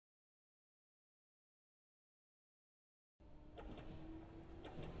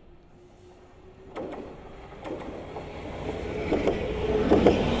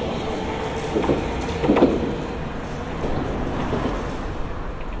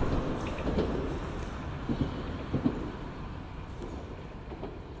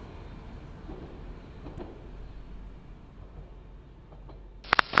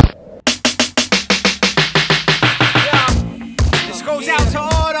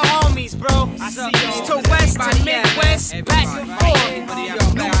East to west to Midwest, back and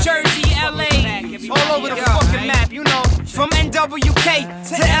forth. New Jersey, LA, all over the fucking map, you know. From NWK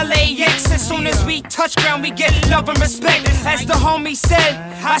to LAX, as soon as we touch ground, we get love and respect. As the homie said,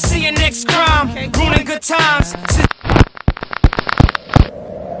 I see your next crime, ruining good times.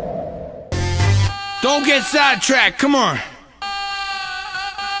 Don't get sidetracked, come on.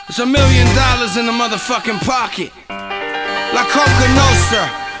 There's $1 million in the motherfucking pocket. La Coca Nostra.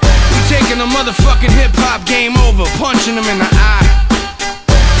 We taking the motherfucking hip-hop game over, punching them in the eye.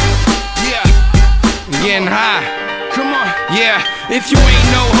 Yeah, getting high. Come on. Yeah, if you ain't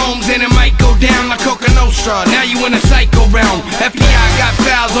no homes, then it might go down like Coca Nostra. Now you in a psycho realm. FBI got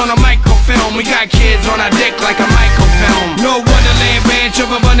files on a microfilm. We got kids on our dick like a microfilm. No Wonderland ranch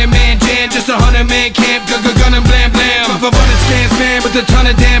of a 100-man jam, just a 100-man camp. Gun and blam blam. Of a running scans man with a ton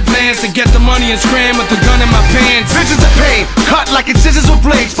of damn plans to get the money and scram with the gun in my pants. Visions of pain, cut like it's scissors or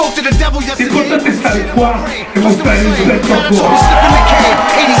blades. Spoke to the devil yesterday. Importante stare qua e mostrare il rispetto a cuore.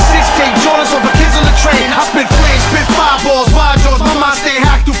 86 tape Jordans over kids on the train. I spit flames, spit fireballs, wide doors. My mind stay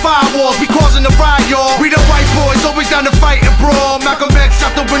hacked through firewalls. We causing the riot, y'all. We the white boys, always down to fight and brawl. Malcolm X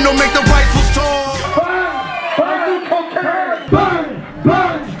out the window, make the rifles tall.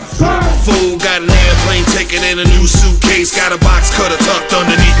 Fool got an airplane ticket and a new suitcase. Got a box cutter tucked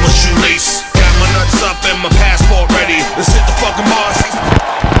underneath my shoelace. Got my nuts up and my passport ready. Let's hit the fucking bars.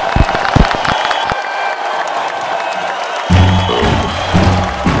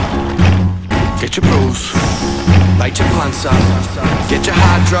 Get your brews, light your blunts up, get your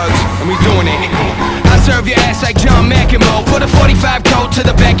hard drugs, and we doing it. I serve your ass like John McEnroe. Put a 45 coat to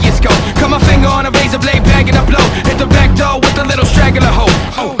the back of your skull. Cut my finger on a razor blade, bagging a blow. Hit the back door with a little straggler hoe.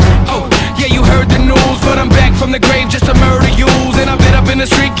 Oh, oh, yeah, you heard the news, but I'm back from the grave just to murder yous. And I've been up in the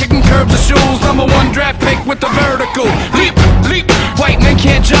street kicking curbs and shoes. #1 draft pick with the vertical leap, leap. White men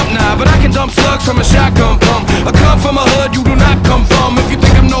can't jump now, but I can dump slugs from a shotgun pump. I come from a hood you do not come from. If you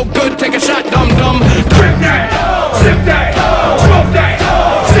think I'm no good, take a shot, dum-dum. Drink that, sip that, smoke that,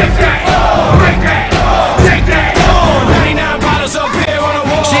 sip that, break that, take that. 99 bottles up here on the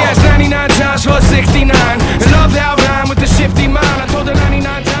wall. She asked 99 times for 69. And love how I rhyme with the shifty mind. I told her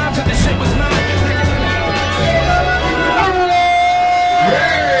 99 times that the shit was mine.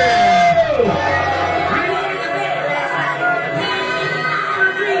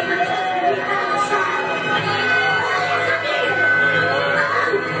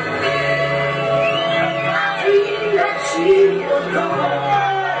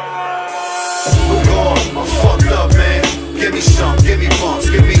 I'm fucked up, man. Give me some, give me bumps,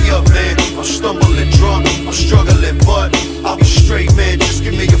 give me up, man. I'm stumbling drunk, I'm struggling, but I'll be straight, man. Just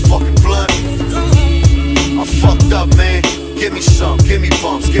give me your fucking blunt. I'm fucked up, man. Give me some, give me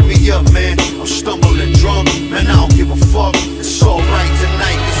bumps, give me up, man. I'm stumbling drunk, man. I don't give a fuck. It's alright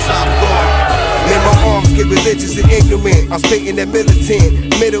tonight, cause I'm gone. Man, my arms get religious and ignorant. I'm spitting that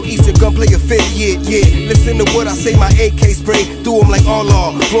militant, Middle Eastern gunplay affiliate, yeah. Listen to what I say, my AK spray through them like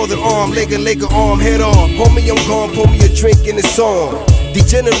Allah. Brother arm, leg arm, head on. Homie, I'm gone, pour me a drink and it's on.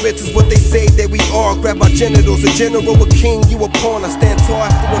 Degenerates is what they say that we are. Grab my genitals, a general, a king, you a pawn. I stand tall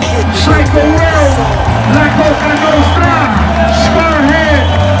after a fit. Psycho Will, La Coca Nostra, Scarhead,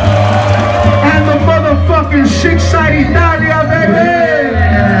 and the motherfucking Six-Side Italia, baby!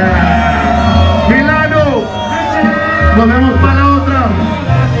 Milano! Nos vemos